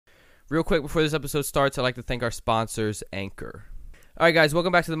Real quick before this episode starts, I'd like to thank our sponsors, Anchor. All right, guys,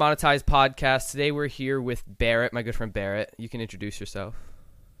 welcome back to the Monetized Podcast. Today we're here with Barrett, my good friend Barrett. You can introduce yourself.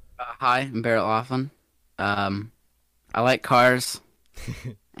 Hi, I'm Barrett Laughlin. I like cars,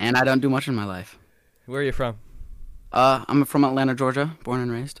 and I don't do much in my life. Where are you from? I'm from Atlanta, Georgia, born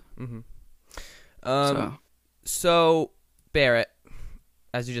and raised. So, Barrett,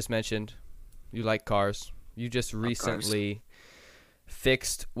 as you just mentioned, you like cars. You just recently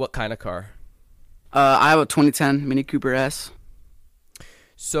fixed what kind of car? I have a 2010 Mini Cooper S.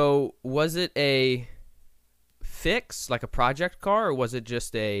 So, was it a fix, like a project car, or was it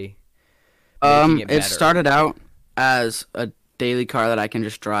just a making it better? It started out as a daily car that I can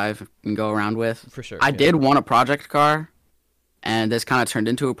just drive and go around with. For sure. I did want a project car, and this kind of turned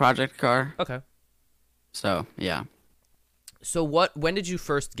into a project car. Okay. So, yeah. So, when did you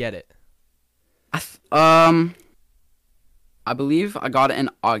first get it? I believe I got it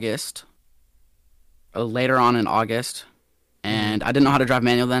in August, later on in August, and I didn't know how to drive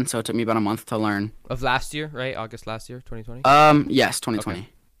manual then, so it took me about a month to learn. Of last year, right? August last year, 2020? Yes, 2020. Okay.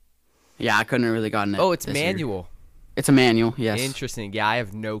 Yeah, I couldn't have really gotten it. Oh, it's this year. manual. It's a manual, yes. Interesting. Yeah, I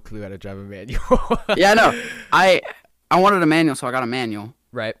have no clue how to drive a manual. Yeah, no. I wanted a manual, so I got a manual.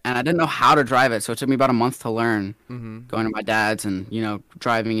 Right. And I didn't know how to drive it, so it took me about a month to learn. Mm-hmm. Going to my dad's and,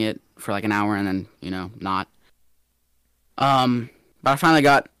 driving it for like an hour and then, not. But I finally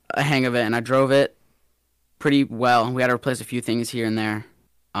got a hang of it, and I drove it pretty well. We had to replace a few things here and there.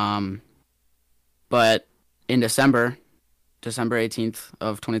 But in December 18th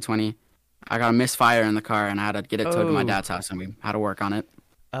of 2020, I got a misfire in the car, and I had to get it towed to my dad's house, and we had to work on it.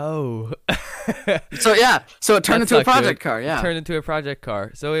 Oh. So it turned into a project car. Yeah, it turned into a project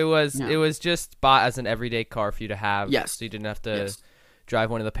car. So it was just bought as an everyday car for you to have. Yes. So you didn't have to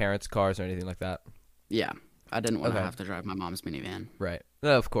drive one of the parents' cars or anything like that. Yeah, I didn't want to have to drive my mom's minivan. Right.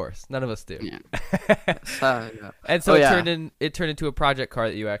 No, of course, none of us do. Yeah. And so it turned into a project car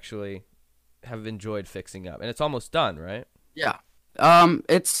that you actually have enjoyed fixing up, and it's almost done, right? Yeah.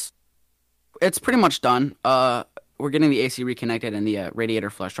 It's pretty much done. We're getting the AC reconnected and the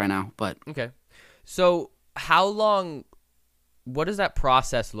radiator flushed right now, but okay. So how long? What does that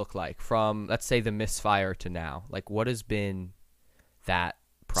process look like from, let's say, the misfire to now? Like, what has been that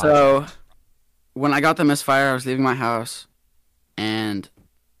project? So when I got the misfire, I was leaving my house, and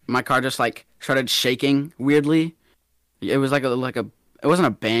my car just like started shaking weirdly. It was like a it wasn't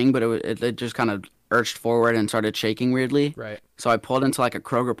a bang, but it just kind of urged forward and started shaking weirdly. Right. So I pulled into like a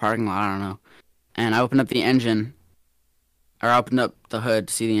Kroger parking lot, I don't know, and I opened up the engine, or I opened up the hood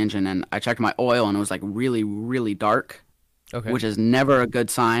to see the engine, and I checked my oil, and it was like really, really dark. Okay. Which is never a good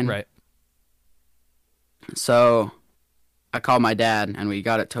sign. Right. So I called my dad, and we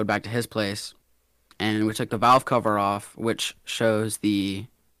got it towed back to his place, and we took the valve cover off, which shows the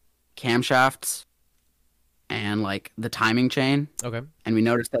camshafts and like the timing chain. Okay. And we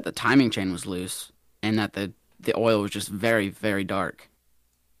noticed that the timing chain was loose and that the oil was just very, very dark.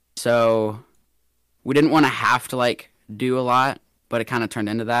 So we didn't want to have to like do a lot, but it kind of turned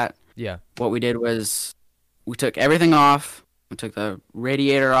into that. Yeah. What we did was we took everything off. We took the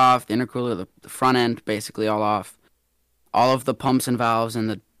radiator off, the intercooler, the front end basically all off, all of the pumps and valves and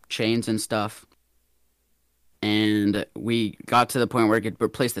the chains and stuff. And we got to the point where we could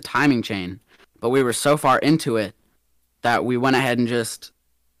replace the timing chain, but we were so far into it that we went ahead and just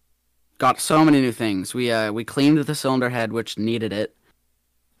got so many new things. We cleaned the cylinder head, which needed it.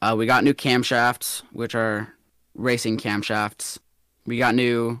 We got new camshafts, which are racing camshafts. We got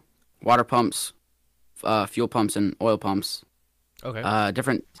new water pumps, fuel pumps, and oil pumps. Okay.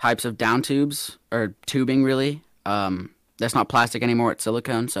 Different types of down tubes, or tubing really. That's not plastic anymore, it's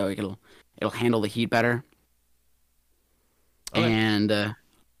silicone, so it'll handle the heat better. Okay. And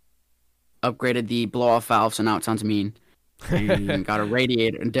upgraded the blow-off valve, so now it sounds mean. And got a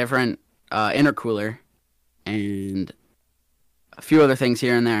radiator, a different intercooler, and a few other things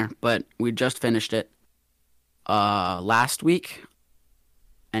here and there. But we just finished it last week,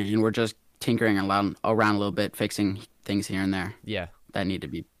 and we're just tinkering around a little bit, fixing things here and there. Yeah. That need to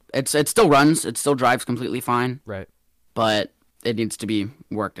be. It still runs. It still drives completely fine. Right. But it needs to be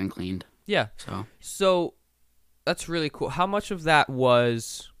worked and cleaned. Yeah. So that's really cool. How much of that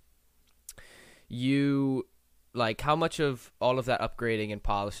was you, like, how much of all of that upgrading and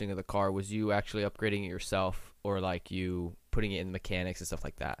polishing of the car was you actually upgrading it yourself, or like you putting it in mechanics and stuff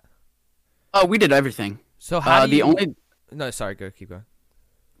like that? Oh, we did everything. So how do you... No, sorry, keep going.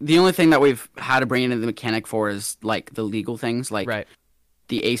 The only thing that we've had to bring into the mechanic for is like the legal things, like right.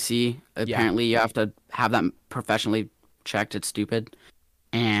 The AC. Apparently, you have to have that professionally checked. It's stupid.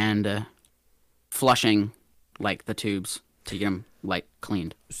 And flushing like the tubes to get them like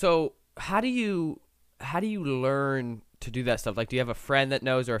cleaned. So how do you learn to do that stuff? Like, do you have a friend that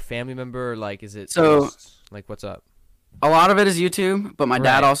knows or a family member? Like, is it So like, what's up? a lot of it is YouTube, but my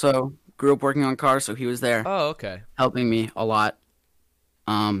dad Right. also grew up working on cars, so he was there Oh, okay. helping me a lot.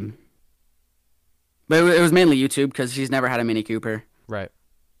 Um, but it was mainly YouTube because he's never had a Mini Cooper. Right.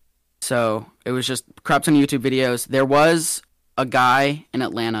 So it was just crap ton of YouTube videos. There was a guy in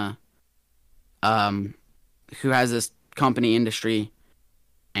Atlanta, um, who has this company industry,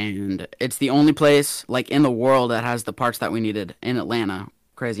 and it's the only place like in the world that has the parts that we needed in Atlanta.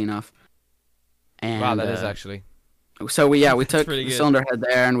 Crazy enough. And Wow, that is actually so we that's took pretty the good. cylinder head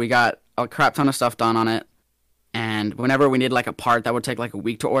there and we got a crap ton of stuff done on it. And whenever we needed like a part that would take like a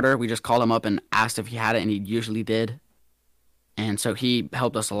week to order, we just called him up and asked if he had it, and he usually did. And so he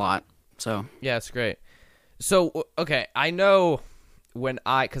helped us a lot. So Yeah, it's great. So, okay, I know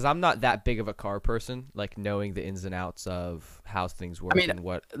because I'm not that big of a car person, like knowing the ins and outs of how things work I mean, and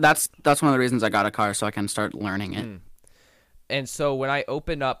what. that's one of the reasons I got a car, so I can start learning it. And so when I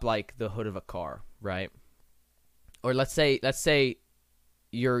open up like the hood of a car, right? Or let's say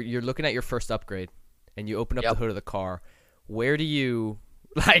you're looking at your first upgrade and you open up the Yep. hood of the car, where do you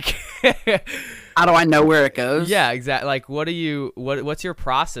like How do I know where it goes? Yeah, exactly. Like, what's your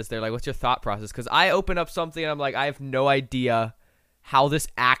process there? Like, what's your thought process? Because I open up something and I'm like, I have no idea how this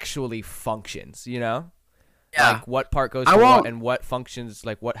actually functions. You know, Yeah. like what part goes I to what won't- and what functions.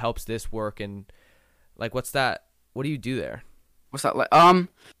 Like, what helps this work and like, what's that? What do you do there? What's that like?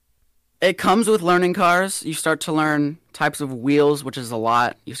 It comes with learning cars. You start to learn types of wheels, which is a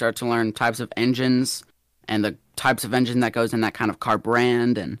lot. You start to learn types of engines and the types of engine that goes in that kind of car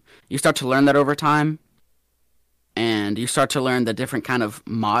brand, and you start to learn that over time. And you start to learn the different kind of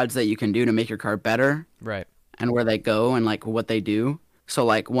mods that you can do to make your car better Right. and where they go and like what they do. So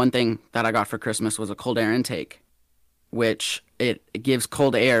like one thing that I got for Christmas was a cold air intake, which it gives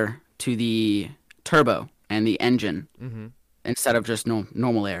cold air to the turbo and the engine Mm-hmm. instead of just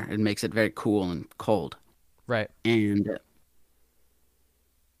normal air. It makes it very cool and cold. Right. And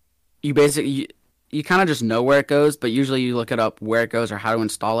you kind of just know where it goes, but usually you look it up where it goes or how to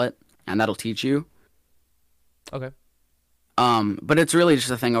install it, and that'll teach you. Okay. But it's really just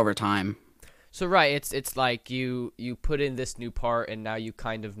a thing over time. So right, it's like you put in this new part and now you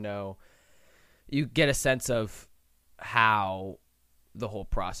kind of know, you get a sense of how the whole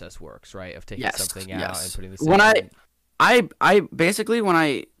process works, right? Of taking Yes, something out yes. and putting this When in. I basically when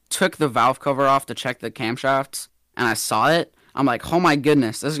I took the valve cover off to check the camshafts and I saw it, I'm like, oh my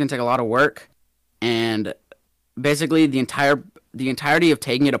goodness, this is gonna take a lot of work. And basically the entirety of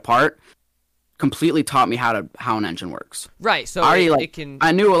taking it apart completely taught me how an engine works. Right. So I already it can.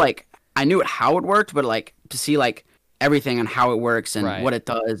 I knew how it worked, but like to see like everything and how it works and Right. what it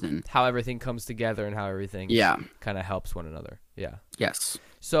does and how everything comes together and how everything yeah, kind of helps one another. Yeah. yes,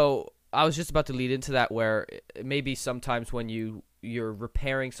 So I was just about to lead into that, where maybe sometimes when you're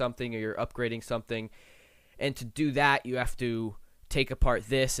repairing something or you're upgrading something, and to do that you have to take apart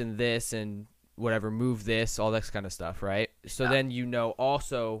this and whatever, move this, all that kind of stuff, right? So then you know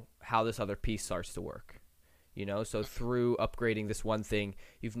also how this other piece starts to work. You know, so through upgrading this one thing,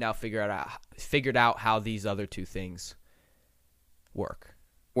 you've now figured out how these other two things work.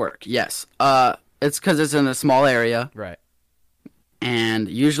 yes. It's because it's in a small area, Right. and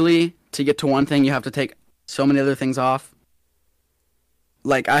usually to get to one thing, you have to take so many other things off.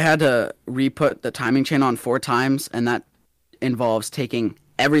 Like I had to re-put the timing chain on 4 times, and that involves taking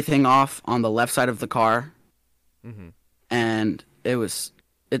everything off on the left side of the car, Mm-hmm. and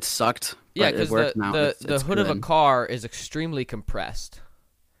it sucked. Yeah, but it because worked now. the It's hood of a good. car is extremely compressed.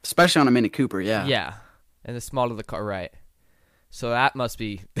 Especially on a Mini Cooper, yeah. Yeah, and the smaller the car, right? So that must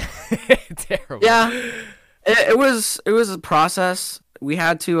be terrible. Yeah. It was a process. We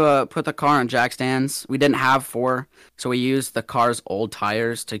had to put the car on jack stands. We didn't have 4, so we used the car's old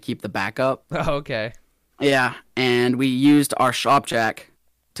tires to keep the backup. Oh, okay. Yeah, and we used our shop jack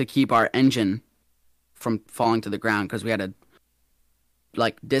to keep our engine from falling to the ground because we had to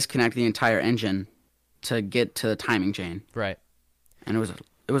like disconnect the entire engine to get to the timing chain, Right. and it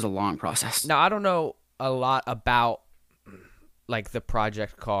was a long process. Now I don't know a lot about like the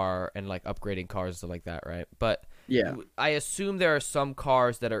project car and like upgrading cars and stuff like that, right? But Yeah. I assume there are some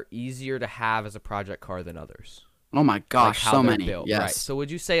cars that are easier to have as a project car than others. Oh my Like gosh, how so they're many. built, Yes. right? So would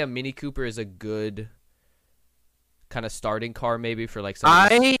you say a Mini Cooper is a good kind of starting car maybe for like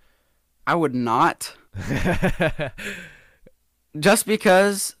I would not. Just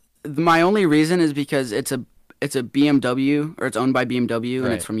because my only reason is because it's a BMW, or it's owned by BMW, and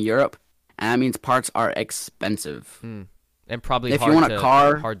Right. it's from Europe, and that means parts are expensive, and probably If you hard want a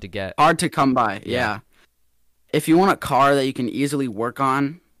car- hard to get. hard to come by. Yeah. Yeah. If you want a car that you can easily work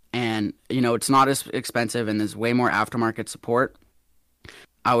on and it's not as expensive and there's way more aftermarket support,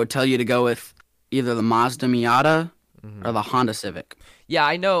 I would tell you to go with either the Mazda Miata or the Honda Civic. Yeah,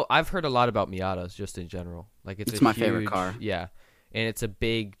 I know. I've heard a lot about Miatas just in general. Like It's my favorite car. Yeah, and it's a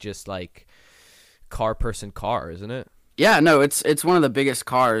big, just like car, isn't it? Yeah, no, it's one of the biggest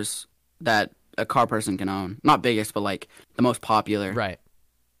cars that a car person can own. Not biggest, but like the most popular. Right.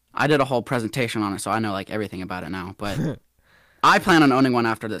 I did a whole presentation on it, so I know like everything about it now. But I plan on owning one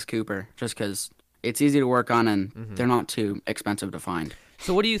after this Cooper, just because it's easy to work on and they're not too expensive to find.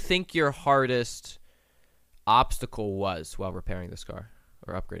 So what do you think your hardest obstacle was while repairing this car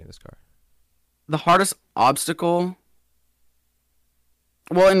or upgrading this car? The hardest obstacle...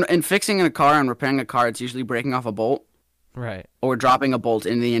 Well, in fixing a car and repairing a car, it's usually breaking off a bolt. Right. Or dropping a bolt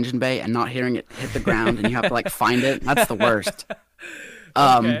in the engine bay and not hearing it hit the ground and you have to like find it. That's the worst.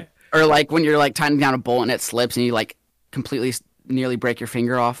 Okay. Or like when you're like tightening down a bolt and it slips and you like completely nearly break your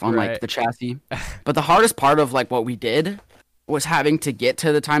finger off on like the chassis. But the hardest part of like what we did was having to get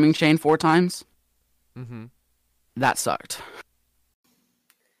to the timing chain 4 times. Mm-hmm. That sucked.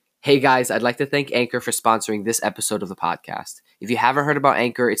 Hey guys, I'd like to thank Anchor for sponsoring this episode of the podcast. If you haven't heard about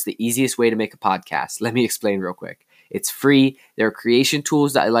Anchor, it's the easiest way to make a podcast. Let me explain real quick. It's free. There are creation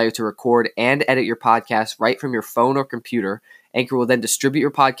tools that allow you to record and edit your podcast right from your phone or computer. Anchor will then distribute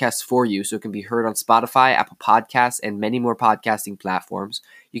your podcast for you so it can be heard on Spotify, Apple Podcasts, and many more podcasting platforms.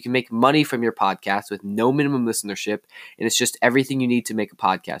 You can make money from your podcast with no minimum listenership, and it's just everything you need to make a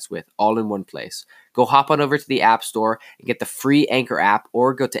podcast with, all in one place. Go hop on over to the App Store and get the free Anchor app,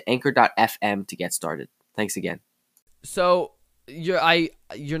 or go to anchor.fm to get started. Thanks again. So you're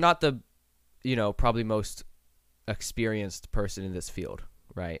not the probably most experienced person in this field,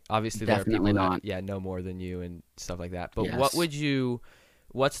 right? Obviously Definitely there are people not. that know more than you and stuff like that. But Yes.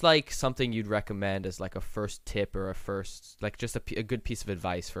 what's like something you'd recommend as like a first tip or a first, like just a good piece of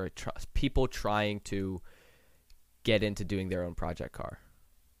advice for people trying to get into doing their own project car?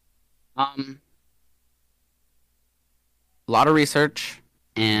 A lot of research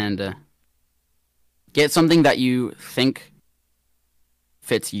and get something that you think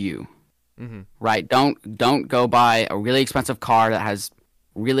fits you. Mm-hmm. Right? Don't go buy a really expensive car that has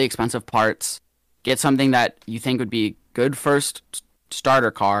really expensive parts. Get something that you think would be good first starter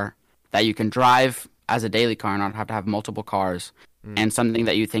car that you can drive as a daily car and not have to have multiple cars. And something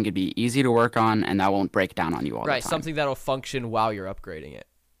that you think would be easy to work on and that won't break down on you all the time. Right, something that'll function while you're upgrading it.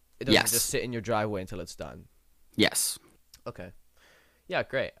 It doesn't Yes. just sit in your driveway until it's done. Yes. Okay. Yeah,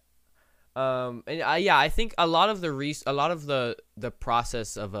 great. I think a lot of the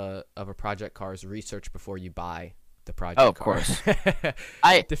process of a project car is research before you buy the project Oh, of car. course. To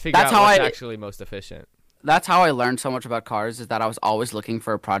figure That's out how what's I- actually most efficient. That's how I learned so much about cars is that I was always looking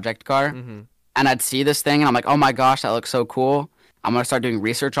for a project car. Mm-hmm. And I'd see this thing and I'm like, oh my gosh, that looks so cool. I'm going to start doing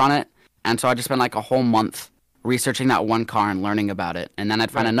research on it. And so I just spent like a whole month researching that one car and learning about it. And then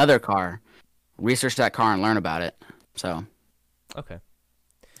I'd find Right. another car, research that car and learn about it. So, Okay.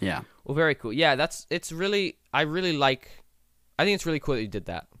 yeah. Well, very cool. Yeah, I think it's really cool that you did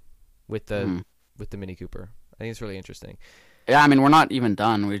that with the Mini Cooper. I think it's really interesting. Yeah, I mean, we're not even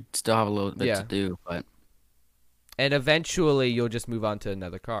done. We still have a little bit Yeah. to do, but And eventually you'll just move on to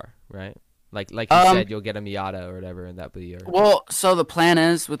another car, right? Like you said, you'll get a Miata or whatever, and that'll be your... well, so the plan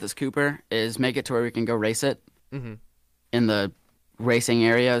is with this Cooper is make it to where we can go race it Mm-hmm. in the racing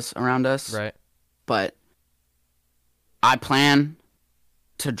areas around us. Right. But I plan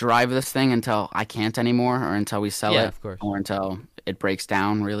to drive this thing until I can't anymore or until we sell Yeah, it of course. or until it breaks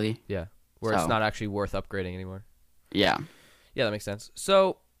down, really. Yeah. Where it's So- not actually worth upgrading anymore. Yeah. Yeah, that makes sense.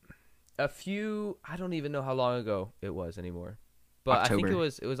 So, I don't even know how long ago it was anymore, but I think October.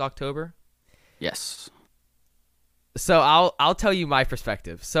 it was October. Yes. So I'll tell you my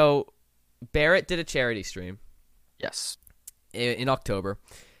perspective. So Barrett did a charity stream Yes. in October,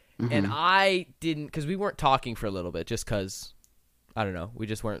 Mhm. and I didn't, because we weren't talking for a little bit, just because I don't know, we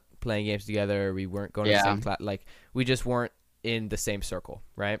just weren't playing games together. We weren't going to the Yeah. same class. Like we just weren't in the same circle,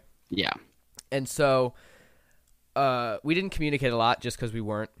 right? Yeah. And so we didn't communicate a lot just because we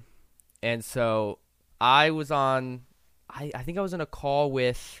weren't. And so I was on, I think I was in a call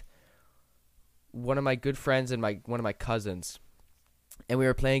with one of my good friends and one of my cousins. And we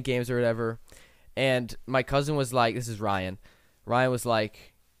were playing games or whatever. And my cousin was like, this is Ryan. Ryan was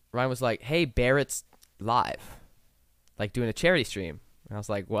like, hey, Barrett's live, like doing a charity stream. And I was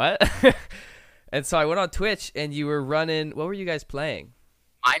like, what? And so I went on Twitch and you were running, what were you guys playing?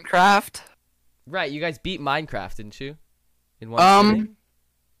 Minecraft? Right, you guys beat Minecraft, didn't you? In one sitting?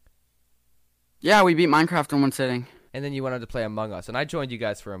 Yeah, we beat Minecraft in one sitting. And then you went on to play Among Us, and I joined you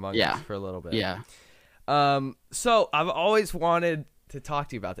guys for Among Yeah. Us for a little bit. Yeah. So I've always wanted to talk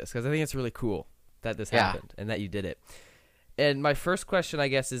to you about this because I think it's really cool that this Yeah. happened and that you did it. And my first question, I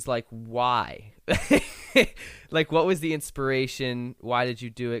guess, is like, why? Like, what was the inspiration? Why did you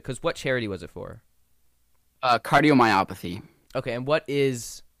do it? Because what charity was it for? Cardiomyopathy. Okay, and what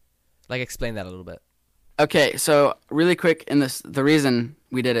is, like, explain that a little bit. Okay, so really quick, the reason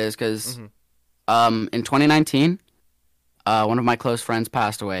we did it is because in 2019, one of my close friends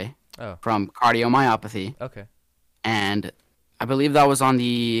passed away Oh. from cardiomyopathy, Okay. and I believe that was on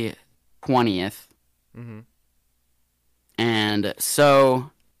the 20th. Mm-hmm. And so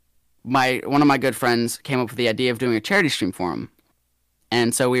one of my good friends came up with the idea of doing a charity stream for him.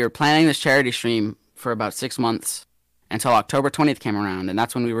 And so we were planning this charity stream for about 6 months until October 20th came around, and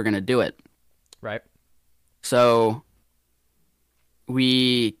that's when we were going to do it. Right. So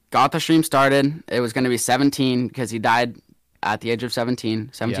we got the stream started. It was going to be 17 because he died at the age of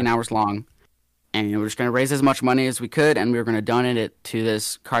 17 hours long. And we were just going to raise as much money as we could, and we were going to donate it to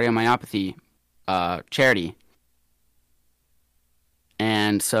this cardiomyopathy charity.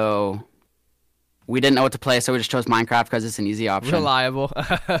 And so we didn't know what to play, so we just chose Minecraft because it's an easy option. Reliable.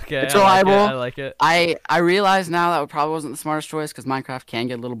 Okay. It's reliable. I like it. I realize now that probably wasn't the smartest choice because Minecraft can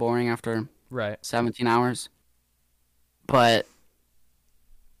get a little boring after Right. 17 hours. But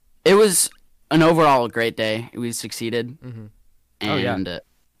it was an overall great day. We succeeded. Mm-hmm. And Oh, yeah.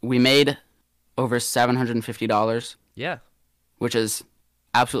 We made over $750, Yeah. which is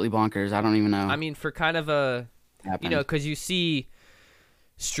absolutely bonkers. I don't even know. I mean, for kind of a, happened. you know, because you see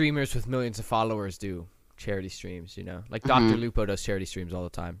streamers with millions of followers do charity streams, you know, like Dr. Lupo does charity streams all the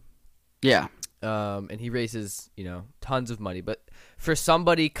time. Yeah. And he raises, you know, tons of money. But for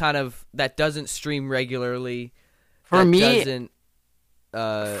somebody kind of that doesn't stream regularly, For me, doesn't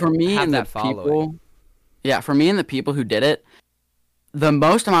for me have and that the following. people, yeah, for me and the people who did it, the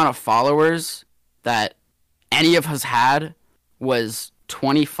most amount of followers that any of us had was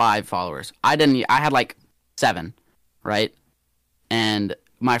 25 followers. I had like 7, right? And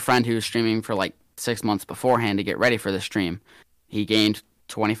my friend who was streaming for like 6 months beforehand to get ready for the stream, he gained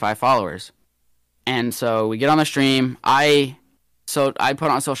 25 followers. And so we get on the stream. I put it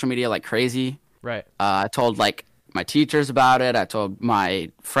on social media like crazy. Right. I told like my teachers about it. I told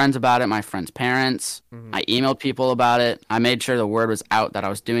my friends about it, my friends' parents. I emailed people about it. I made sure the word was out that I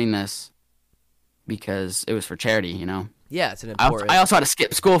was doing this because it was for charity, you know. Yeah, it's an I important. also had to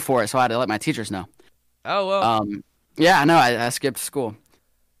skip school for it, so I had to let my teachers know. Oh well. Yeah, no, I skipped school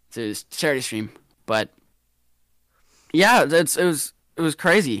to this charity stream, but yeah, it was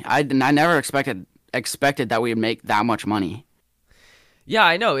crazy. I never expected that we'd make that much money. Yeah,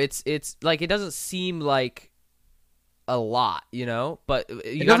 I know. It's like it doesn't seem like a lot, you know, but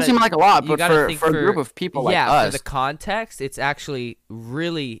It doesn't seem like a lot, but for a group of people like for us, the context, it's actually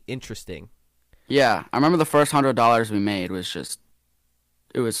really interesting. yeah. I remember the first $100 we made was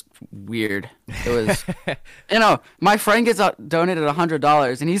it was weird. It was, you know, my friend gets donated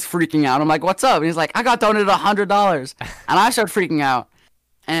 $100 and he's freaking out. I'm like, what's up? And he's like, I got donated $100, and I start freaking out.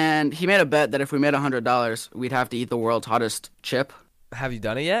 And he made a bet that if we made $100, we'd have to eat the world's hottest chip. Have you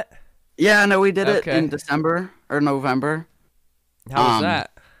done it yet? Yeah, no, we did it Okay. in December or November. How was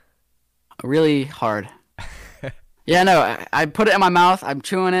that? Really hard. Yeah, no, I put it in my mouth. I'm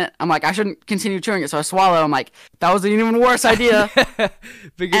chewing it. I'm like, I shouldn't continue chewing it, so I swallow. I'm like, that was an even worse idea.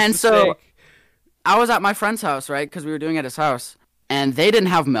 Biggest And so mistake. I was at my friend's house, right? Because we were doing it at his house, and they didn't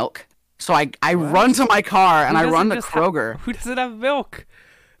have milk. So I run to my car and I run to Kroger. Who doesn't have milk?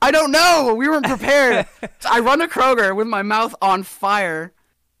 I don't know. We weren't prepared. So I run to Kroger with my mouth on fire.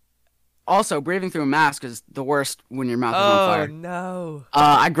 Also, breathing through a mask is the worst when your mouth is on fire. No.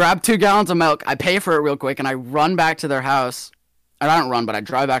 I grab 2 gallons of milk. I pay for it real quick, and I run back to their house. I don't run, but I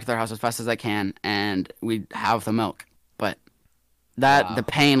drive back to their house as fast as I can, and we have the milk. But the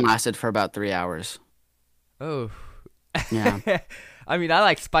pain lasted for about 3 hours. Oh. Yeah. I mean, I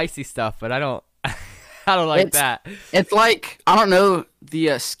like spicy stuff, but I don't. I don't like that. It's like, I don't know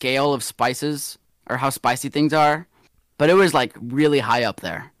the scale of spices or how spicy things are, but it was like really high up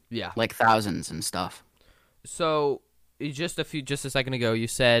there, Yeah. like thousands and stuff. So just a second ago, you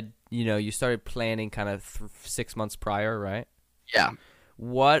said you started planning kind of 6 months prior, right? Yeah.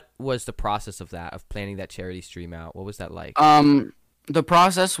 What was the process of that, of planning that charity stream out? What was that like? The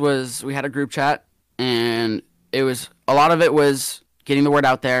process was we had a group chat, and a lot of it was getting the word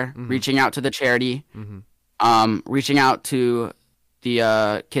out there, reaching out to the charity, reaching out to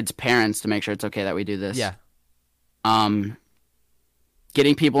the kids' parents to make sure it's okay that we do this. Yeah.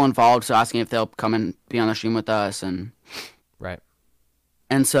 Getting people involved, so asking if they'll come and be on the stream with us, and Right.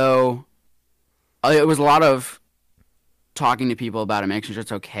 And so it was a lot of talking to people about it, making sure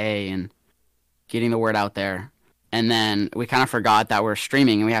it's okay, and getting the word out there. and then we kind of forgot that we're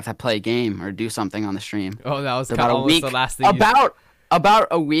streaming and we have to play a game or do something on the stream. Oh, that was So kind of about a almost week, the last thing. about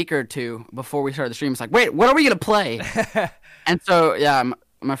a week or two before we started the stream, it's like, wait, what are we gonna play? And so yeah,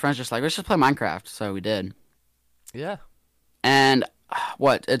 my friend's just like, let's just play Minecraft. So we did. Yeah. And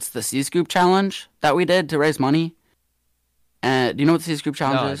it's the Sea Scoop challenge that we did to raise money. And do you know what the Sea Scoop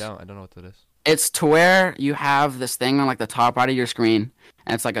challenge No, is? I don't. I don't know what that is. It's to where you have this thing on like the top right of your screen,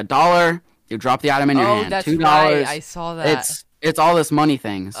 and it's like $1. You drop the item in your hand. That's $2. right. I saw that. It's all this money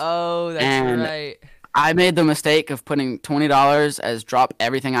things. Oh, that's And right. I made the mistake of putting $20 as drop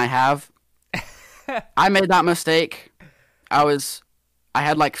everything I have. I made that mistake. I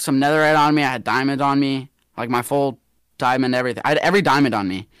had like some netherite on me. I had diamond on me, like my full diamond, everything. I had every diamond on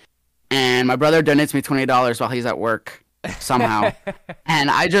me. And my brother donates me $20 while he's at work somehow. And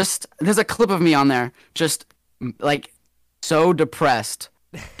there's a clip of me on there just like so depressed,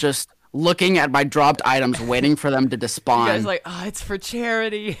 just looking at my dropped items, waiting for them to despawn. You guys like, oh, it's for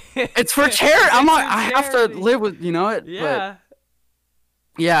charity. It's for charity. I'm like, I have to charity. live with, it. Yeah.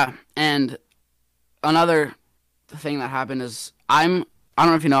 But, yeah. And another thing that happened is I don't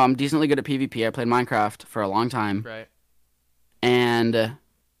know if you know, I'm decently good at PvP. I played Minecraft for a long time. Right. And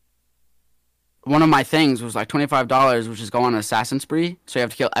one of my things was like $25, which is go on an assassin spree. So you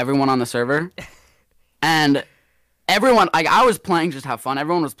have to kill everyone on the server. And everyone, like, I was playing just to have fun.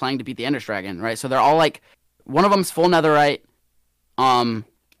 Everyone was playing to beat the Ender Dragon, right? So they're all like, one of them's full netherite.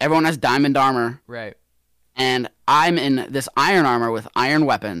 Everyone has diamond armor. Right. And I'm in this iron armor with iron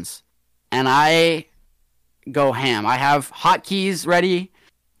weapons. And I go ham. I have hotkeys ready.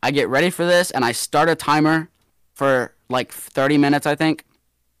 I get ready for this, and I start a timer for like 30 minutes, I think.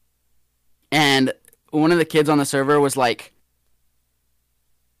 And one of the kids on the server was like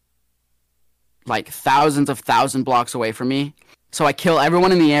thousands of thousand blocks away from me. So I kill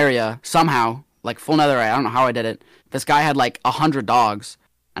everyone in the area somehow, like full netherite. I don't know how I did it. This guy had like 100 dogs,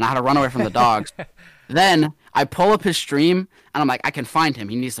 and I had to run away from the dogs. Then I pull up his stream, and I'm like, I can find him.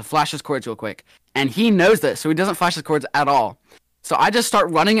 He needs to flash his cords real quick. And he knows this, so he doesn't flash his cords at all. So I just start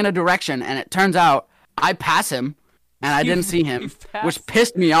running in a direction, and it turns out I pass him, and I didn't see him, which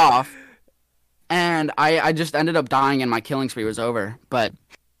pissed me off. And I just ended up dying, and my killing spree was over. But,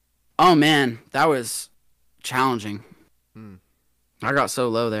 oh man, that was challenging. I got so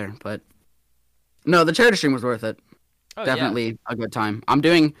low there, but no, the charity stream was worth it. Oh, Definitely a good time.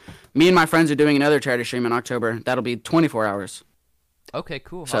 Me and my friends are doing another charity stream in October. That'll be 24 hours. Yeah. Okay,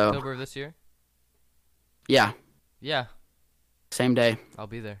 cool. So- October of this year? Yeah, Yeah. same day. I'll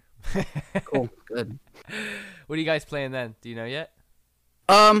be there. Cool, good. What are you guys playing then? Do you know yet?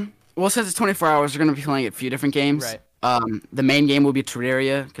 Well, since it's 24 hours, we're going to be playing a few different games. Right. The main game will be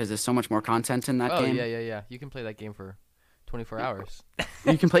Terraria, because there's so much more content in that Oh, game. yeah. You can play that game for 24 hours.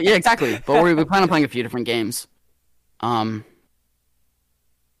 You can play, yeah, exactly. But we plan on playing a few different games.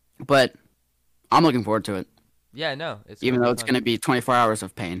 But I'm looking forward to it, Yeah, no. even though it's going to be 24 hours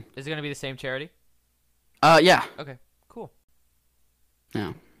of pain. Is it going to be the same charity? Yeah. Okay, cool.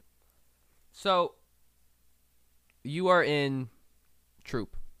 Yeah. So, you are in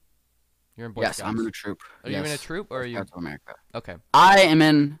troop. You're in Boy Yes, Scouts. I'm in a troop. Are you in a troop or are you? Scouts of America. Okay. I am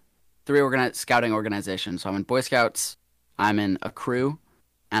in 3 scouting organizations. So I'm in Boy Scouts, I'm in a crew,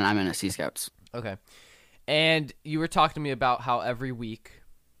 and I'm in a Sea Scouts. Okay. And you were talking to me about how every week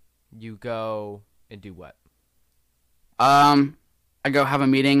you go and do what? I go have a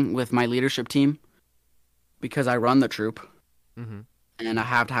meeting with my leadership team because I run the troop, Mm-hmm. and I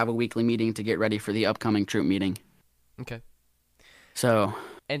have to have a weekly meeting to get ready for the upcoming troop meeting. Okay. So,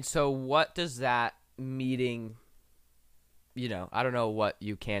 And so what does that meeting, I don't know what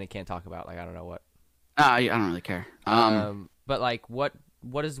you can and can't talk about. Like, I don't know what. I don't really care. But like,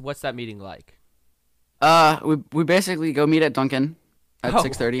 what's that meeting like? We basically go meet at Duncan at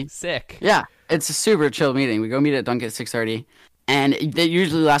 6:30. Sick. Yeah, it's a super chill meeting. We go meet at Duncan at 6:30, and they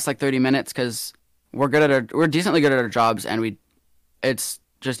usually last like 30 minutes because we're decently good at our jobs, and it's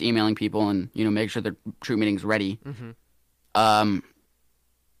just emailing people and make sure the troop meeting's ready. Mm-hmm.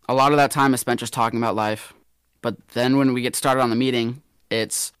 A lot of that time is spent just talking about life, but then when we get started on the meeting,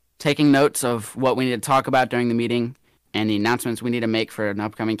 it's taking notes of what we need to talk about during the meeting and the announcements we need to make for an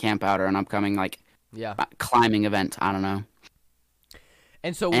upcoming camp out or an upcoming Yeah. climbing event. I don't know.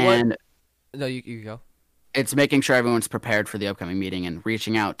 And so And what? No, you go. it's making sure everyone's prepared for the upcoming meeting and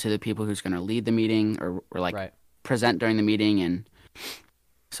reaching out to the people who's going to lead the meeting or Right. present during the meeting. And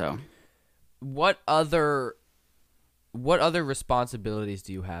so, What other responsibilities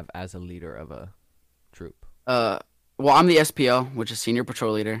do you have as a leader of a troop? well, I'm the SPO, which is Senior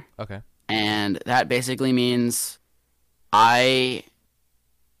Patrol Leader. Okay. And that basically means I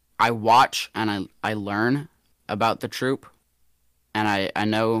watch and I learn about the troop, and I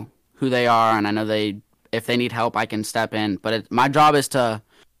know who they are, and I know if they need help, I can step in. But my job is to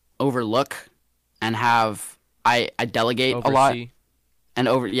overlook and I delegate a lot Oversee. and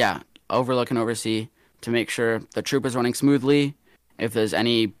overlook and oversee to make sure the troop is running smoothly. If there's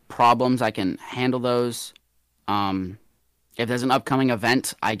any problems, I can handle those. If there's an upcoming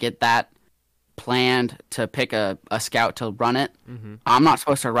event, I get that planned to pick a scout to run it. Mm-hmm. I'm not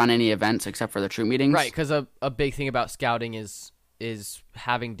supposed to run any events except for the troop meetings. Right, because a big thing about scouting is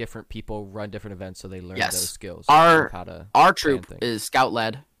having different people run different events so they learn Yes. those skills. Our of how to Our plan troop things. is scout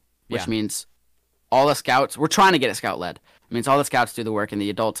led, which Yeah. means all the scouts. We're trying to get it scout led. It means all the scouts do the work, and the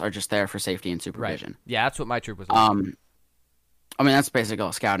adults are just there for safety and Right. supervision. Yeah, that's what my troop was like. I mean that's basically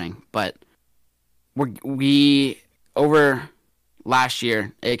all scouting, but we over last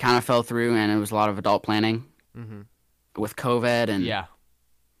year it kind of fell through, and it was a lot of adult planning Mm-hmm. with COVID and Yeah.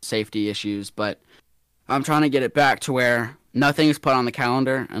 safety issues. But I'm trying to get it back to where nothing is put on the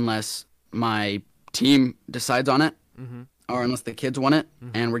calendar unless my team decides on it, Mm-hmm. or unless the kids want it,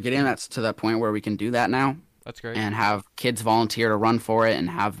 and we're getting that to that point where we can do that now. That's great. And have kids volunteer to run for it and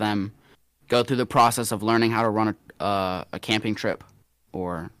have them go through the process of learning how to run a camping trip,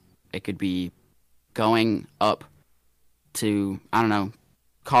 or it could be going up to, I don't know,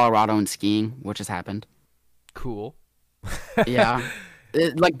 Colorado and skiing, which has happened. Cool. Yeah.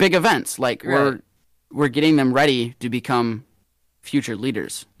 Like big events. Like Right. we're getting them ready to become future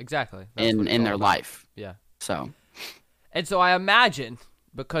leaders Exactly. That's what it's in all their about. life. Yeah. So, And so I imagine,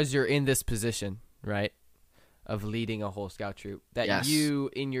 because you're in this position, right, of leading a whole scout troop, that Yes. you,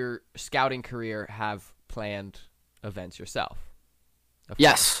 in your scouting career, have planned events yourself. Of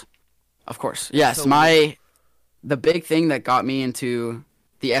yes. Of course. Yes, So- the big thing that got me into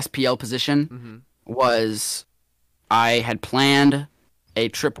the SPL position course. Mm-hmm. was I had planned a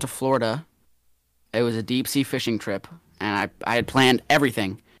trip to Florida. It was a deep sea fishing trip, and I had planned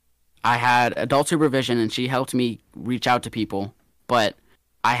everything. I had adult supervision, and she helped me reach out to people. But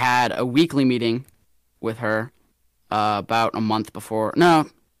I had a weekly meeting with her about a month before, no,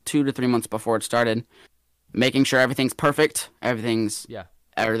 2 to 3 months before it started, making sure everything's perfect, Yeah.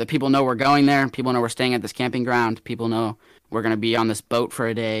 or the people know we're going there, people know we're staying at this camping ground, people know we're going to be on this boat for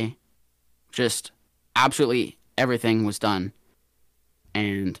a day. Just absolutely everything was done.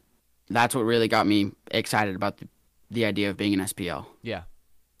 And that's what really got me excited about the idea of being an SPL. Yeah.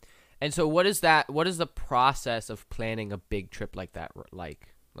 And so what is the process of planning a big trip like that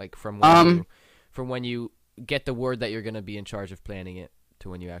like? Like from when you get the word that you're going to be in charge of planning it to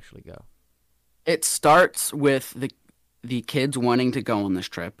when you actually go. It starts with the kids wanting to go on this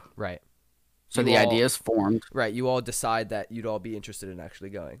trip. Right. So You the all- idea is formed. Right, you all decide that you'd all be interested in actually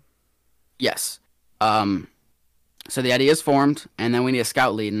going. Yes. So the idea is formed, and then we need a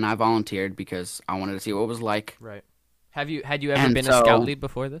scout lead, and I volunteered because I wanted to see what it was like. Right. Had you ever And been a so- scout lead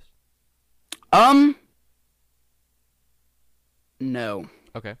before this? No.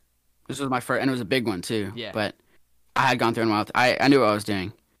 Okay. This was my first, and it was a big one too. Yeah. But I had gone through a while. I knew what I was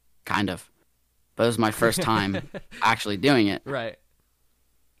doing, kind of. But it was my first time actually doing it. Right.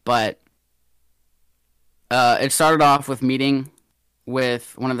 But it started off with meeting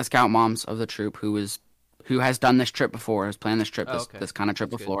with one of the scout moms of the troop who has done this trip before, has planned this trip, Oh, okay. this kind of trip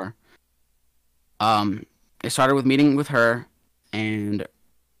That's good. before. It started with meeting with her and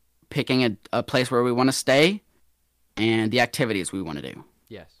picking a place where we want to stay and the activities we want to do.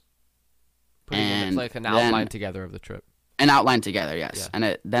 Yes. Putting in And like an then- outline together of the trip. An outline together, yes. Yeah.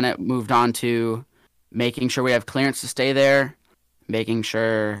 And then it moved on to making sure we have clearance to stay there, making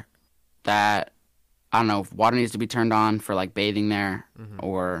sure that, I don't know, if water needs to be turned on for like bathing there, Mhm.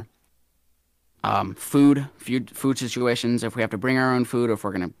 or food situations, if we have to bring our own food, or if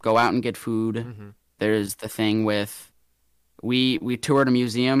we're going to go out and get food. Mm-hmm. There's the thing with, we toured a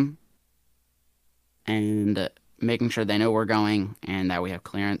museum and making sure they know we're going and that we have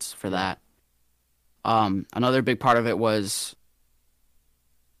clearance for that. Another big part of it was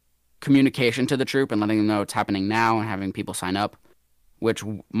communication to the troop and letting them know it's happening now and having people sign up, which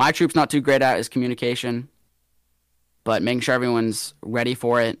my troop's not too great at is communication, but making sure everyone's ready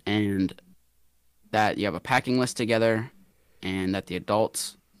for it and that you have a packing list together and that the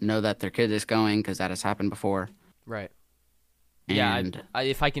adults know that their kid is going, because that has happened before. Right. And Yeah,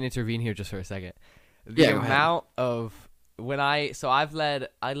 if I can intervene here just for a second. The Yeah, go ahead. amount of I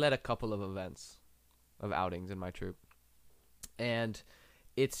led a couple of events of outings in my troop. And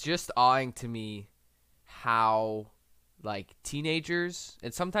it's just awing to me how like teenagers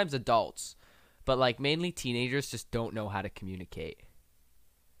and sometimes adults, but like mainly teenagers just don't know how to communicate.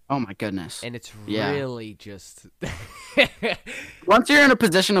 Oh my goodness. and it's Yeah. really just Once you're in a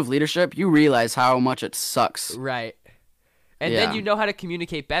position of leadership, you realize how much it sucks. right. And then Yeah. you know how to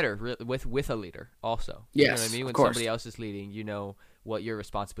communicate better with a leader also. You know what I Yes, mean? of When course. somebody else is leading, you know what your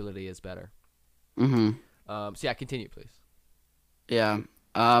responsibility is better. Mm-hmm. So yeah, continue, please. Yeah.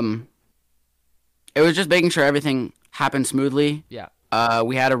 It was just making sure everything happened smoothly. Yeah.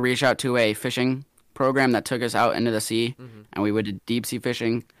 We had to reach out to a fishing program that took us out into the sea, Mhm. and we did deep sea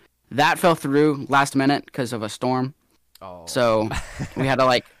fishing. That fell through last minute because of a storm. Oh. So we had to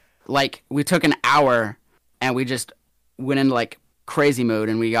like we took an hour, and we just went into like crazy mode,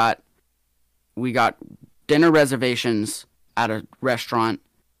 and we got dinner reservations at a restaurant,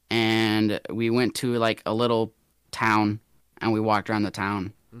 and we went to like a little town, and we walked around the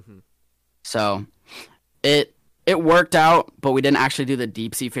town. Mm-hmm. So it worked out, but we didn't actually do the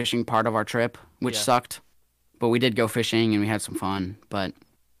deep sea fishing part of our trip, which Yeah. sucked. But we did go fishing, and we had some fun. But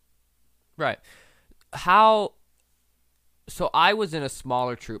Right. So I was in a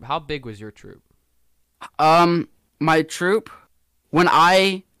smaller troop. How big was your troop? my troop, when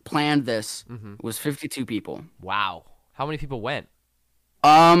I planned this, Mm-hmm. was 52 people. Wow. How many people went?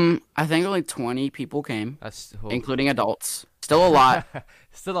 I think only 20 people came, That's including adults. Still a lot.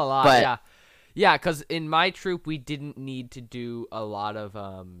 Still a lot. But- Yeah. Yeah, because in my troop we didn't need to do a lot of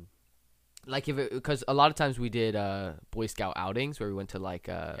because a lot of times we did Boy Scout outings where we went to like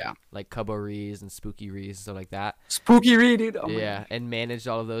Cubbo Rees and Spooky Rees and stuff like that. Spooky Reed, dude. Oh my Yeah, and managed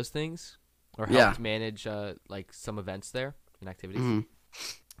all of those things, or Yeah. helped manage like some events there and activities. Mhm.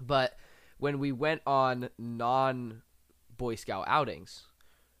 But when we went on non-Boy Scout outings,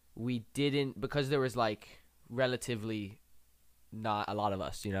 we didn't, because there was like relatively not a lot of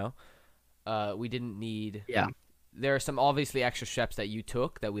us, you know. We didn't need. Yeah. There are some obviously extra steps that you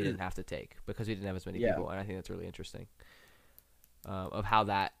took that we didn't have to take because we didn't have as many Yeah. people, and I think that's really interesting. Of how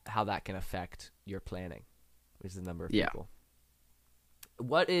that can affect your planning, which is the number of Yeah. people.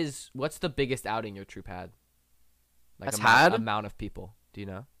 What's the biggest outing your troop had? Like That's had? amount of people. Do you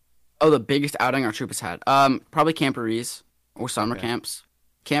know? Oh, the biggest outing our troop has had. Probably Camporees or summer Okay. camps.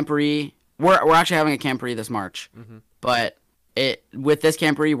 Camporee. We're actually having a Camporee this March, Mm-hmm. but with this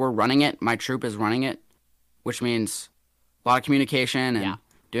Camporee, we're running it. My troop is running it, which means a lot of communication and Yeah.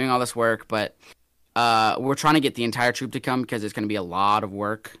 doing all this work. But we're trying to get the entire troop to come because it's going to be a lot of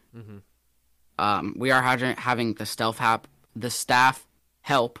work. Mm-hmm. We are having the staff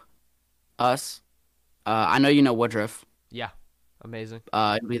help us. I know you know Woodruff. Yeah, amazing,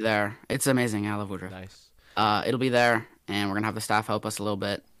 It'll be there. It's amazing. I love Woodruff. nice. It'll be there, and we're gonna have the staff help us a little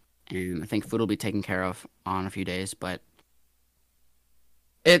bit, and I think food will be taken care of on a few days. But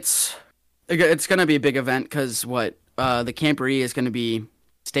it's gonna be a big event because the Camporee is gonna be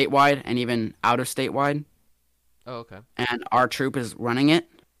statewide and even out of statewide, Oh, okay. and our troop is running it.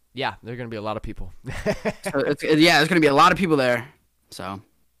 Yeah, there are gonna be a lot of people. So there's gonna be a lot of people there. So All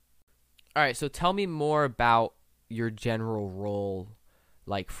right, so tell me more about your general role,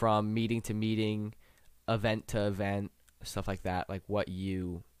 like from meeting to meeting, event to event, stuff like that. Like what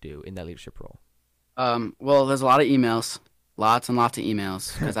you do in that leadership role. well, there's a lot of emails, lots and lots of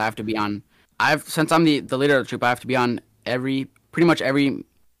emails because I have to be on. Since I'm the leader of the troop, I have to be on pretty much every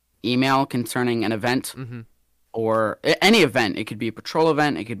email concerning an event. Mm-hmm. Or any event. It could be a patrol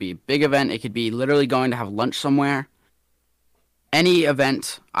event. It could be a big event. It could be literally going to have lunch somewhere. Any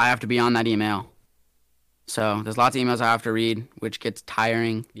event, I have to be on that email. So there's lots of emails I have to read, which gets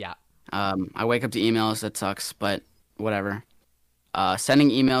tiring. Yeah. I wake up to emails. That sucks, but whatever. Sending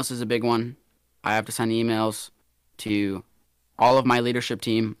emails is a big one. I have to send emails to all of my leadership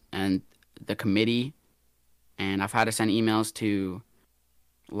team and the committee. And I've had to send emails to,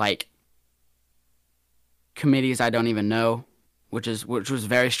 like, committees I don't even know, which was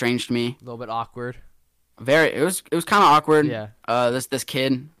very strange to me. A little bit awkward. It was kind of awkward. Yeah. This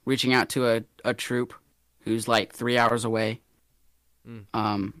kid reaching out to a troop who's like 3 hours away.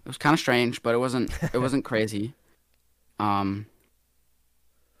 Mm. It was kind of strange, but it wasn't crazy. And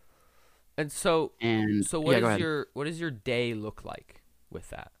so Go ahead. what does your day look like with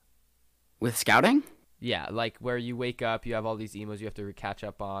that? With scouting? Yeah, like where you wake up, you have all these emails you have to catch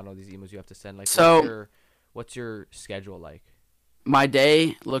up on, all these emails you have to send. Like, So- what's your schedule like? My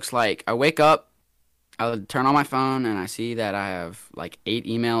day looks like I wake up, I'll turn on my phone, and I see that I have like 8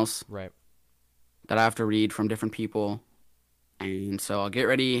 emails Right. that I have to read from different people. And so I'll get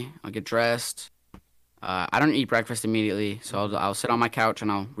ready, I'll get dressed. I don't eat breakfast immediately, so I'll sit on my couch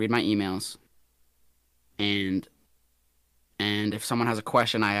and I'll read my emails. And if someone has a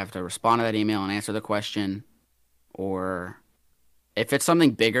question, I have to respond to that email and answer the question. Or if it's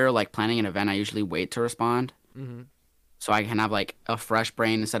something bigger, like planning an event, I usually wait to respond. Mm-hmm. so I can have like a fresh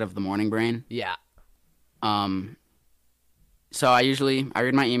brain instead of the morning brain. Yeah. So I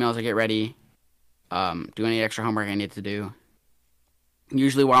read my emails, I get ready, do any extra homework I need to do.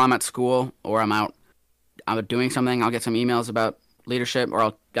 Usually while I'm at school or I'm doing something, I'll get some emails about leadership,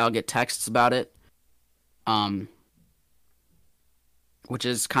 or I'll get texts about it. Which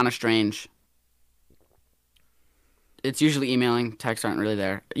is kind of strange. It's usually emailing. Texts aren't really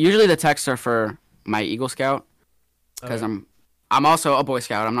there. Usually the texts are for my Eagle Scout, because I'm also a Boy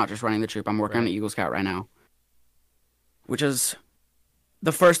Scout. I'm not just running the troop. I'm working on the Eagle Scout right now. Which is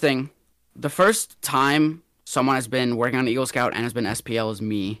the first thing. The first time someone has been working on Eagle Scout and has been SPL is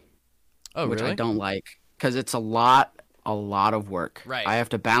me. Oh, which really? I don't like, because it's a lot of work. Right. I have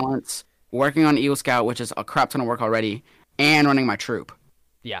to balance working on Eagle Scout, which is a crap ton of work already, and running my troop.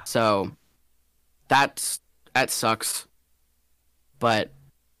 Yeah. So that sucks, but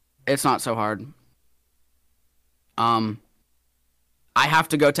it's not so hard. I have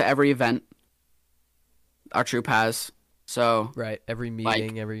to go to every event our troop has. So Right. Every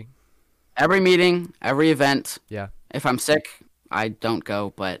meeting, every meeting, every event. Yeah. If I'm sick, I don't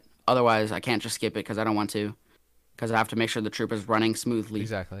go, but otherwise I can't just skip it because I don't want to, because I have to make sure the troop is running smoothly.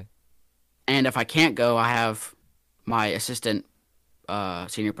 Exactly. And if I can't go, I have my assistant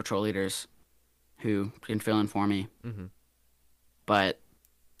senior patrol leaders who can fill in for me. Mm-hmm. But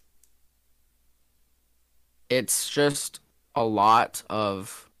it's just a lot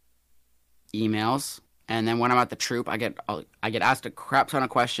of emails, and then when I'm at the troop, I get asked a crap ton of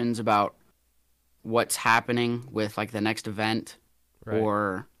questions about what's happening with like the next event, Right.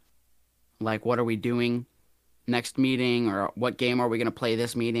 or like what are we doing next meeting, or what game are we going to play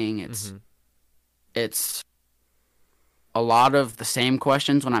this meeting. It's a lot of the same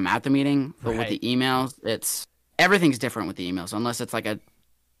questions when I'm at the meeting, but with the emails, everything's different with the emails, unless it's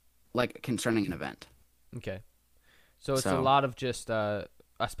like concerning an event. Okay. So it's a lot of just,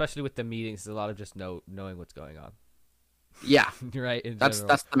 especially with the meetings, it's a lot of just knowing what's going on. Yeah. Right. That's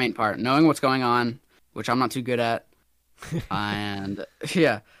the main part. Knowing what's going on, which I'm not too good at. And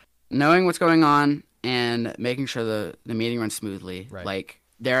yeah, knowing what's going on and making sure the meeting runs smoothly. Right. Like,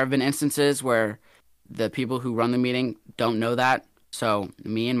 there have been instances where the people who run the meeting don't know that. So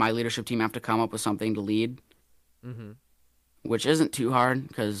me and my leadership team have to come up with something to lead, which isn't too hard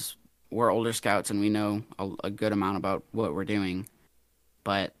because we're older scouts and we know a good amount about what we're doing.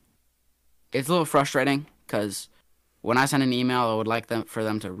 But it's a little frustrating because when I send an email, I would like for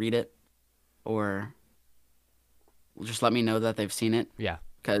them to read it, or just let me know that they've seen it. Yeah.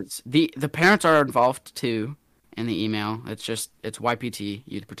 Because the parents are involved too in the email. It's YPT,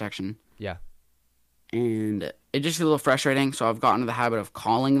 Youth Protection. Yeah. And it just feels a little frustrating, so I've gotten into the habit of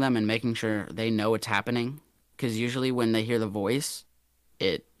calling them and making sure they know what's happening. Because usually when they hear the voice,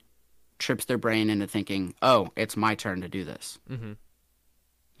 it trips their brain into thinking, oh, it's my turn to do this. Mm-hmm.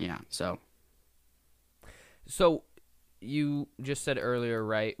 Yeah, so. So you just said earlier,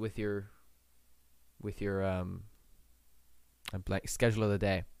 right, with your schedule of the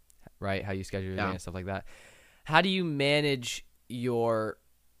day, right? How you schedule your day and stuff like that. How do you manage your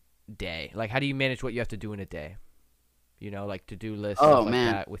day? Like, how do you manage what you have to do in a day? You know, like to-do lists, stuff like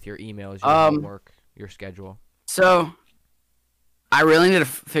that, with your emails, your homework, your schedule. So, I really need to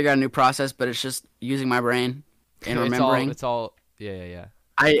figure out a new process, but it's just using my brain and remembering. It's all, yeah.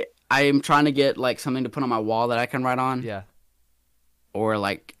 I am trying to get like something to put on my wall that I can write on. Yeah. Or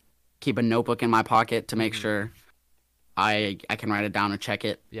like keep a notebook in my pocket to make sure I can write it down and check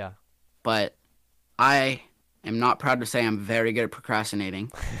it. Yeah. But I am not proud to say I'm very good at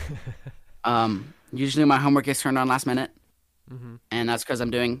procrastinating. Usually my homework gets turned on last minute, and that's because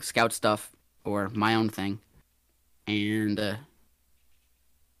I'm doing scout stuff or my own thing. And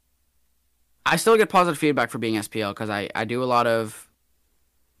I still get positive feedback for being SPL because I do a lot of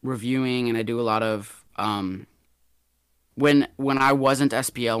reviewing, and I do a lot of when I wasn't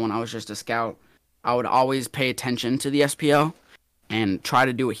SPL, when I was just a scout, I would always pay attention to the SPL and try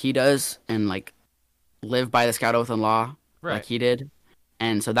to do what he does and like live by the scout oath and law like he did.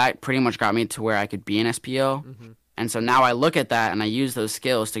 And so that pretty much got me to where I could be an SPL. And so now I look at that and I use those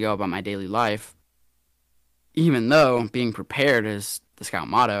skills to go about my daily life, even though being prepared is the scout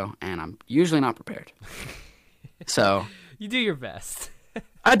motto, and I'm usually not prepared. So you do your best.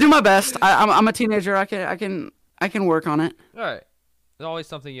 I do my best. I'm a teenager. I can work on it. All right. There's always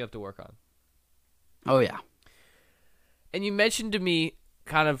something you have to work on. Oh yeah. And you mentioned to me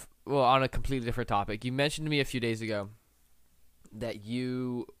on a completely different topic. You mentioned to me a few days ago that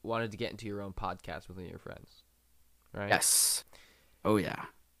you wanted to get into your own podcast with one of your friends, right? Yes. Oh yeah.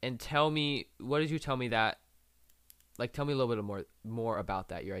 And what did you tell me that? Like, tell me a little bit more about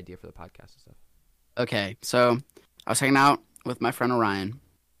that, your idea for the podcast and stuff. Okay, so I was hanging out with my friend Orion,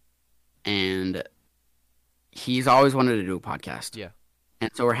 and he's always wanted to do a podcast. Yeah. And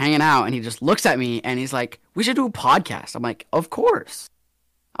so we're hanging out, and he just looks at me, and he's like, "We should do a podcast." I'm like, "Of course,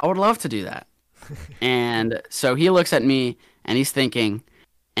 I would love to do that." And so he looks at me, and he's thinking,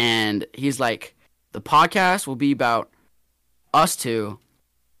 and he's like, "The podcast will be about us two,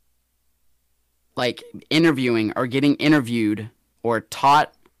 like interviewing or getting interviewed or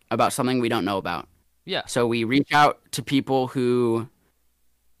taught about something we don't know about." Yeah. So we reach out to people who,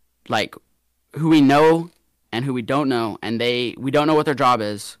 like, who we know and who we don't know, and we don't know what their job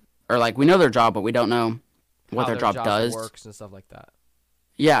is, or like we know their job, but we don't know what How their job does. works and stuff like that.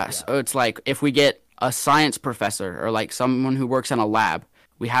 Yeah, so it's like if we get a science professor or like someone who works in a lab,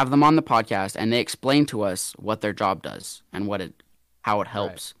 we have them on the podcast and they explain to us what their job does and how it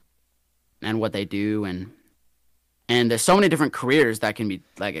helps, and what they do, and there's so many different careers that can be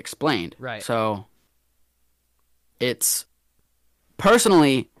like explained. Right. So it's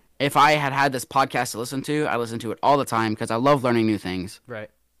personally, if I had this podcast to listen to, I listen to it all the time because I love learning new things. Right.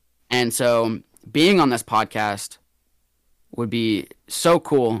 And so being on this podcast would be so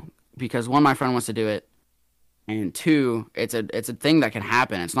cool because one, my friend wants to do it, and two, it's a thing that can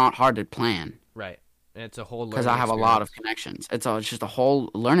happen. It's not hard to plan Right. And it's a whole because I have a lot of connections. It's just a whole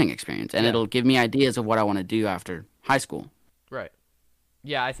learning experience, and it'll give me ideas of what I want to do after high school. Right.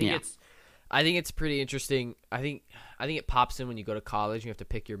 Yeah, I think it's pretty interesting. I think it pops in when you go to college. You have to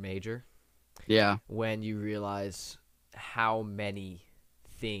pick your major. Yeah. When you realize how many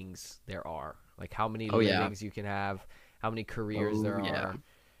things there are, like how many Oh, yeah. livings you can have, how many careers there are,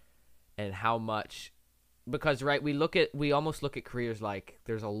 and how much. Because we almost look at careers like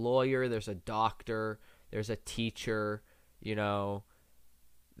there's a lawyer, there's a doctor, there's a teacher, there's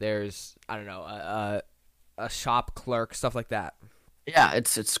I don't know a shop clerk, stuff like that. Yeah,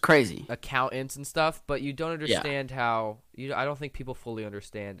 it's crazy. Accountants and stuff, but you don't understand how I don't think people fully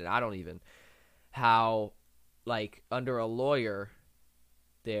understand, and I don't even how, like, under a lawyer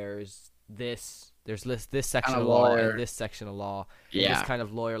there's this section of law and this section of law. Yeah. This kind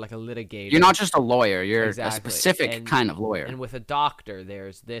of lawyer, like a litigator. You're not just a lawyer, you're Exactly. a specific kind of lawyer. And with a doctor,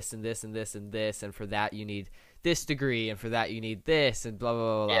 there's this and this and this and this, and for that you need this degree, and for that you need this, and blah,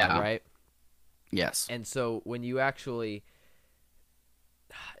 blah, blah, blah, right? Yes. And so when you actually...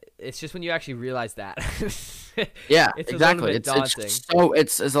 It's just when you actually realize that. Yeah, it's exactly. A little bit daunting.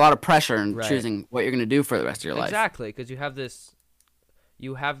 It's a lot of pressure in choosing what you're going to do for the rest of your life. Exactly, because you have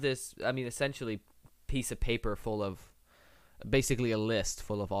this, I mean, essentially piece of paper full of, basically a list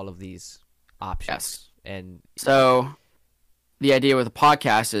full of all of these options. Yes. And so the idea with the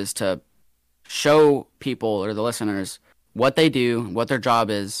podcast is to show people or the listeners what they do, what their job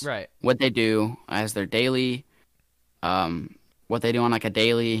is, right, what they do as their daily, what they do on like a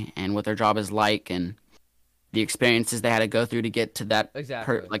daily, and what their job is like, and the experiences they had to go through to get to that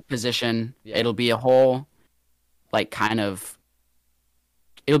position. Yeah. It'll be a whole, it'll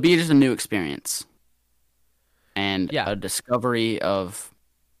be just a new experience and a discovery of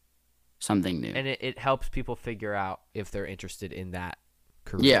something new. And it helps people figure out if they're interested in that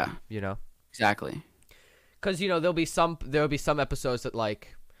career. Yeah. Exactly. Because there'll be some episodes that,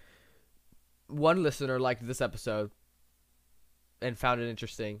 like, one listener liked this episode and found it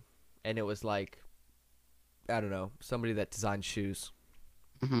interesting, and it was like, I don't know, somebody that designs shoes.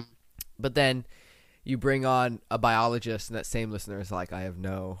 Mm-hmm. But then you bring on a biologist, and that same listener is like, I have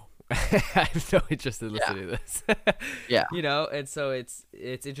no interest in listening to this. Yeah. And so it's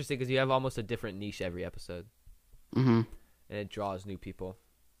interesting because you have almost a different niche every episode. Mm-hmm. And it draws new people.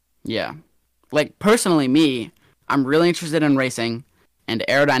 Yeah. Like, personally, me, I'm really interested in racing and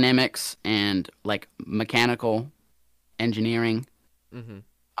aerodynamics and, like, mechanical engineering.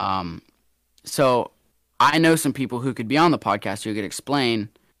 Mm-hmm. So I know some people who could be on the podcast who could explain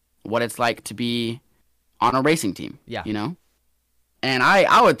what it's like to be on a racing team. Yeah. And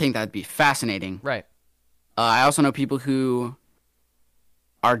I would think that'd be fascinating. Right. I also know people who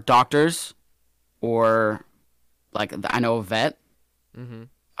are doctors, or, like, I know a vet.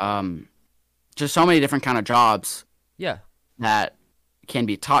 Mm-hmm. Just so many different kind of jobs. Yeah. That can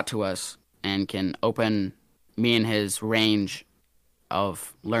be taught to us and can open me and his range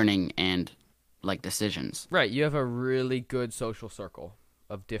of learning and, like, decisions. Right. You have a really good social circle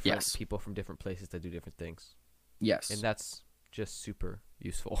of different people from different places that do different things. Yes. And that's just super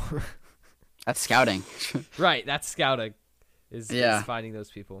useful. That's scouting. Right. That's scouting. Is finding those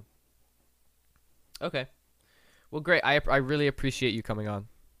people. Okay. Well, great. I really appreciate you coming on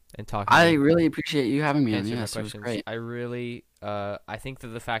and talking. I really appreciate you having me on. Yes, it was great. I really, I think that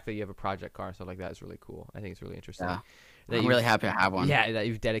the fact that you have a project car and stuff like that is really cool. I think it's really interesting. Yeah. I'm really happy to have one. Yeah, that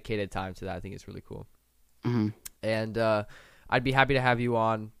you've dedicated time to that. I think it's really cool. Hmm. And I'd be happy to have you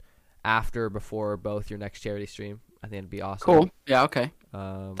on after, before, both your next charity stream. I think it'd be awesome. Cool. Yeah. Okay.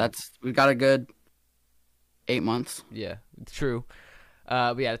 Um, We got a good 8 months. yeah, true.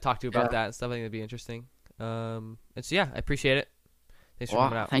 But yeah, to talk to you about Yeah. that and stuff, I think it'd be interesting. And so yeah, I appreciate it. Thanks for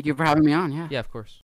coming Well, out. thank you for having me on. Yeah. Yeah, of course.